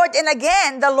the Lord. And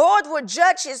again, the Lord will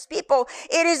judge his people.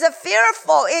 It is a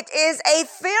fearful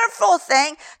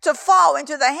thing to fall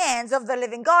into the hands of the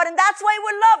living God. And that's why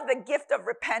we love the gift of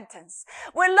repentance.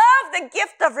 We love the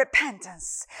gift of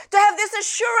repentance, to have this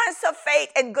assurance of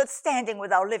faith and good standing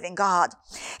with our living God.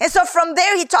 And so from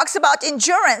there, he talks about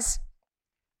endurance.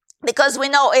 Because we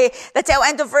know the tail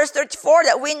end of verse 34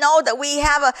 that we know that we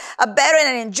have a better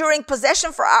and enduring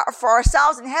possession for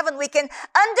ourselves in heaven. We can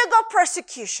undergo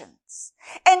persecutions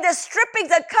and the strippings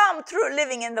that come through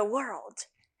living in the world.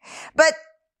 But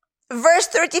verse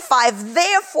 35,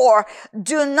 therefore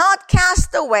do not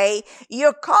cast away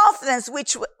your confidence,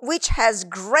 which has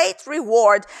great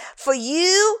reward for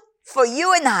you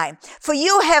and I. For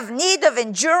you have need of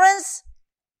endurance,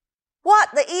 What?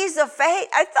 The ease of faith?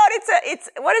 I thought it's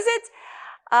what is it?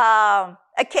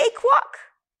 A cakewalk?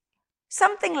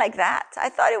 Something like that. I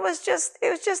thought it was just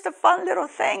a fun little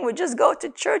thing. We just go to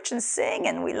church and sing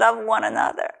and we love one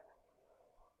another.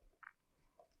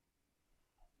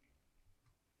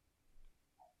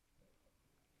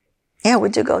 Yeah, we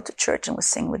do go to church and we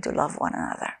sing, we do love one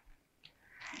another.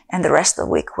 And the rest of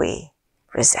the week we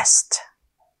resist.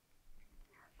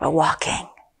 We're walking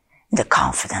in the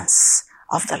confidence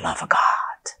of the love of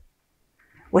God,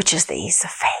 which is the ease of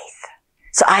faith.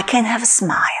 So I can have a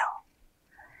smile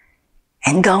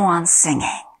and go on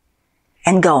singing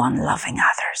and go on loving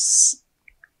others.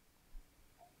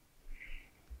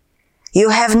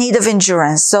 You have need of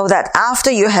endurance so that after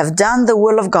you have done the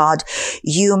will of God,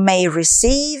 you may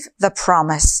receive the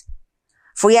promise.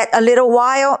 For yet a little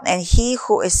while, and he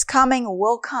who is coming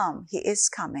will come. He is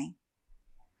coming.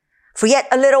 For yet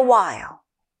a little while,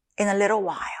 in a little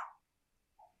while.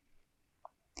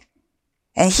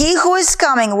 And he who is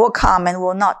coming will come and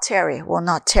will not tarry, will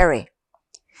not tarry.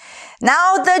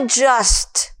 Now the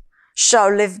just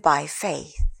shall live by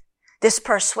faith. This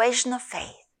persuasion of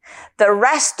faith. The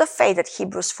rest of faith that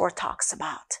Hebrews 4 talks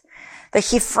about, that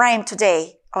he framed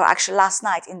today, or actually last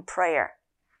night in prayer,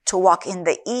 to walk in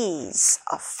the ease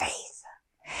of faith,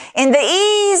 in the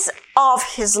ease of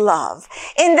his love,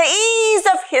 in the ease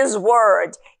of his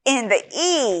word, in the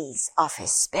ease of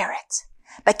his spirit.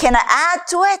 But can I add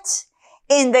to it?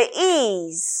 In the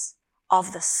ease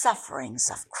of the sufferings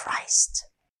of Christ.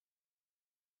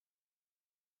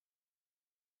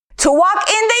 To walk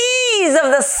in the ease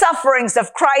of the sufferings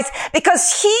of Christ,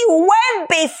 because he went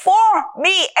before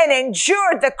me and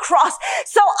endured the cross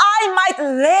so I might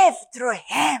live through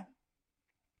him.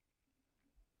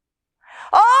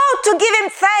 Oh, to give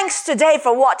him thanks today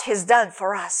for what he's done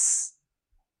for us.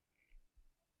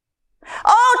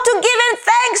 Oh, to give him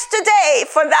thanks today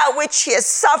for that which he has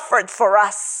suffered for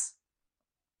us.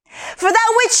 For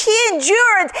that which he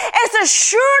endured, and so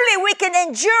surely we can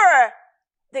endure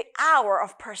the hour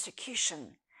of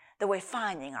persecution that we're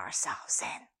finding ourselves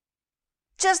in.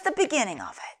 Just the beginning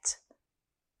of it.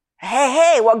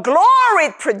 Hey, what glory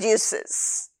it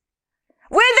produces.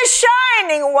 We're the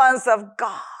shining ones of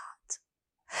God.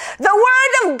 The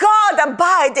word of God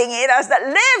abiding in us that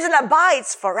lives and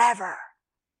abides forever.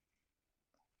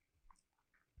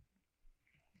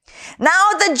 Now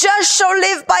the just shall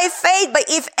live by faith, but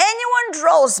if anyone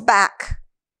draws back,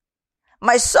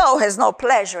 my soul has no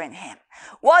pleasure in him.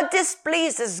 What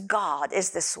displeases God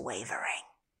is this wavering.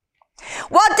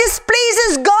 What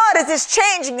displeases God is this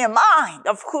changing your mind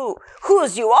of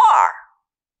whose you are.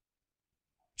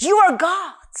 You are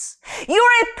God's. You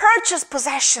are a purchased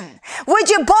possession. With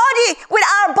your body, with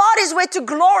our bodies, we're to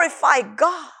glorify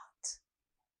God.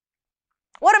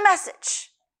 What a message.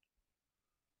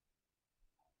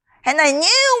 And I knew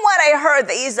when I heard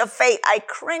the ease of faith, I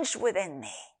cringed within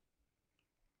me.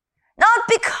 Not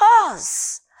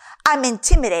because I'm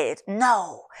intimidated.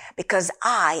 No, because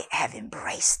I have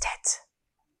embraced it.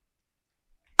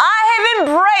 I have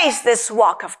embraced this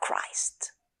walk of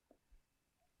Christ.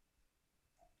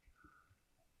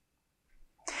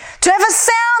 To have a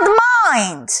sound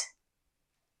mind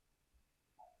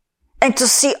and to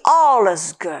see all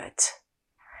as good,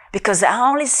 because I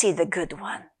only see the good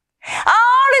one.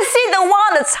 I only see the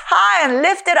one that's high and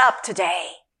lifted up today.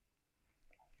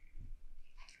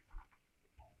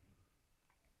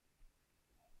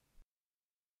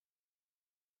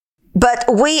 But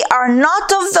we are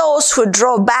not of those who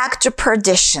draw back to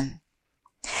perdition,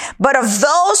 but of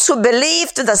those who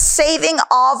believe to the saving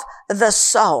of the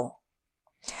soul.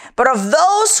 But of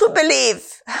those who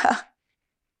believe,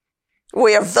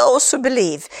 we are of those who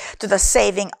believe to the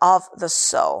saving of the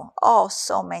soul. Oh,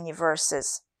 so many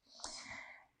verses.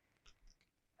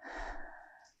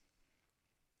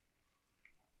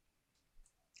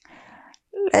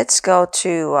 Let's go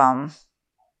to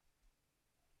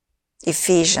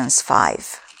Ephesians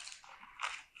 5.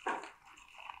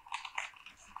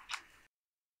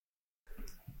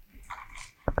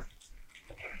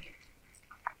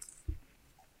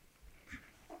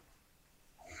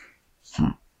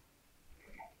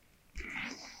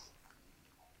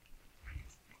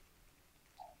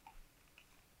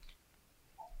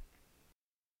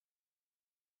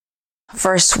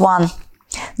 Verse 1.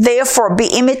 Therefore, be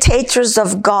imitators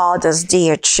of God as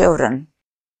dear children,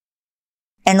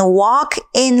 and walk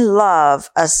in love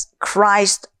as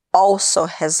Christ also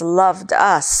has loved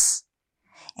us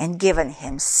and given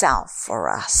himself for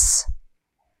us.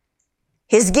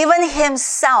 He's given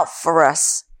himself for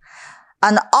us,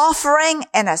 an offering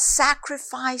and a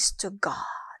sacrifice to God.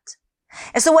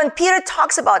 And so when Peter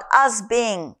talks about us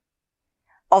being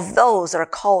of those that are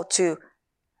called to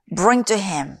bring to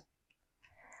him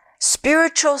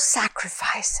spiritual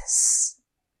sacrifices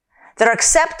that are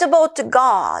acceptable to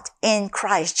God in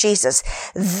Christ Jesus.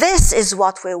 This is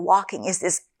what we're walking, is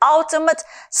this ultimate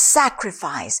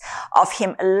sacrifice of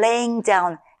him laying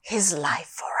down his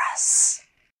life for us.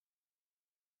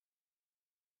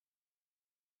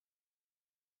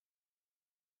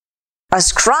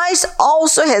 As Christ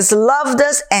also has loved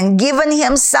us and given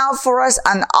himself for us,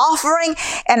 an offering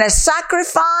and a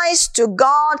sacrifice to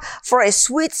God for a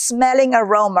sweet smelling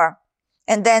aroma.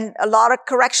 And then a lot of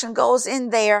correction goes in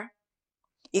there.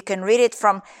 You can read it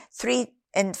from 3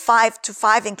 and 5 to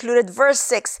 5 included. Verse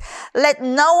 6, let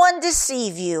no one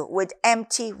deceive you with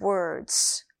empty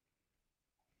words.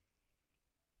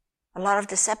 A lot of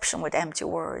deception with empty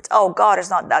words. Oh, God is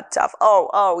not that tough.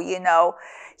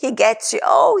 He gets you.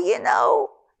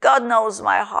 God knows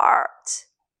my heart.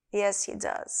 Yes, he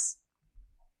does.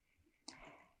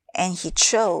 And he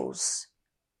chose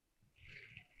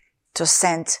to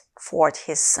send forth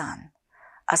his son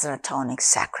as an atoning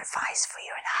sacrifice for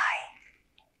you and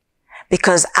I.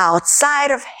 Because outside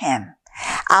of him,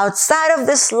 outside of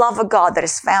this love of God that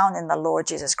is found in the Lord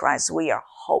Jesus Christ, we are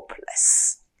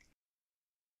hopeless.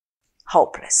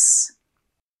 Hopeless.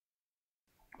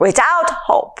 Without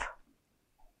hope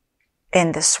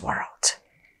in this world.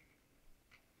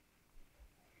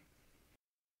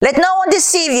 Let no one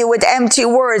deceive you with empty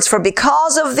words, for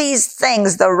because of these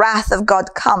things the wrath of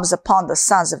God comes upon the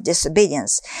sons of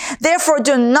disobedience. Therefore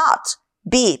do not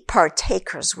be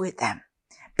partakers with them.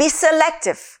 Be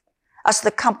selective as to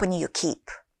the company you keep.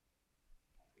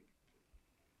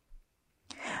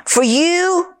 For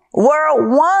you were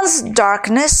once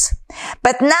darkness,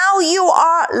 but now you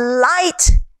are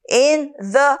light in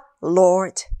the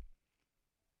Lord.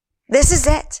 This is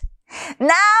it.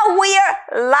 Now we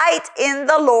are light in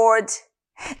the Lord.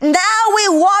 Now we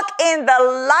walk in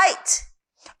the light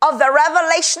of the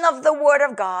revelation of the Word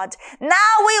of God.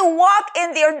 Now we walk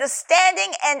in the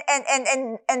understanding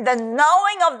and the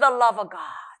knowing of the love of God.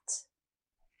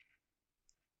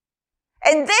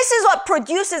 And this is what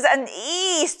produces an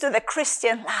ease to the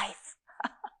Christian life.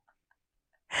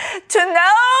 To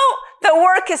know the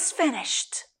work is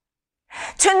finished.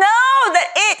 To know that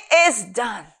it is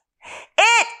done.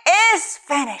 It is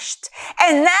finished.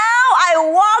 And now I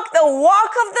walk the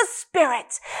walk of the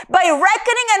Spirit by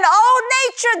reckoning an old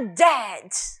nature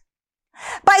dead.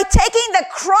 By taking the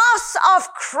cross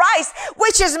of Christ,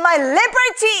 which is my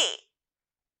liberty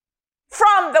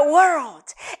from the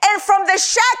world and from the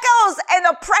shackles and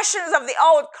oppressions of the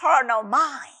old carnal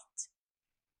mind.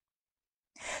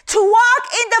 To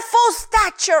walk in the full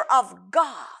stature of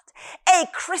God. A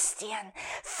Christian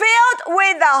filled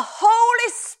with the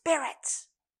Holy Spirit.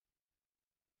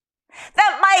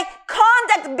 That my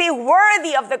conduct be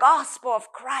worthy of the gospel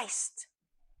of Christ.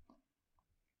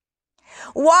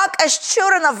 Walk as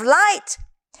children of light,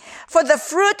 for the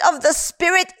fruit of the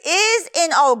Spirit is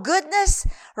in all goodness,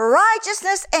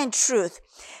 righteousness, and truth.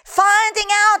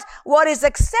 Finding out what is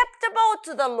acceptable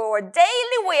to the Lord.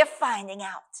 Daily we are finding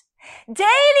out.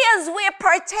 Daily as we are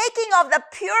partaking of the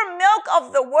pure milk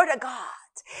of the Word of God.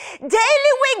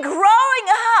 Daily we're growing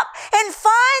up and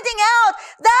finding out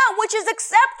that which is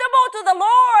acceptable to the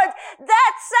Lord.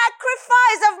 That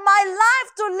sacrifice of my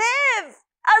life to live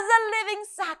as a living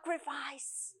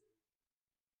sacrifice.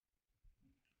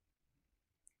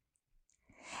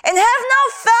 And have no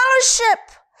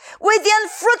fellowship with the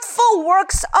unfruitful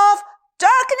works of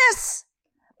darkness,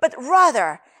 but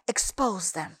rather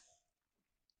expose them.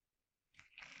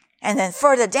 And then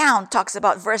further down talks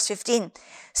about verse 15.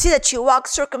 See that you walk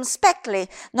circumspectly,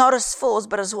 not as fools,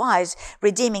 but as wise,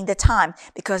 redeeming the time,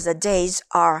 because the days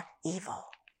are evil.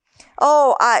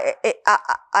 Oh, I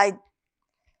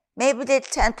maybe did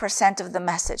 10% of the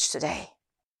message today.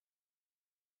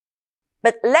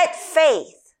 But let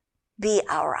faith be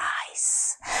our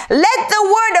eyes. Let the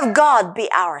Word of God be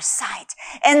our sight.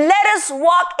 And let us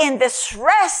walk in this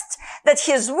rest that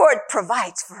His Word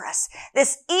provides for us.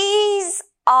 This ease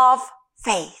of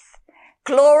faith.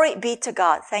 Glory be to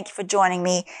God. Thank you for joining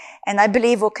me. And I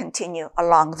believe we'll continue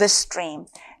along this stream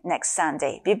next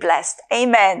Sunday. Be blessed.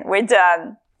 Amen. We're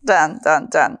done.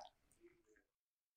 Done.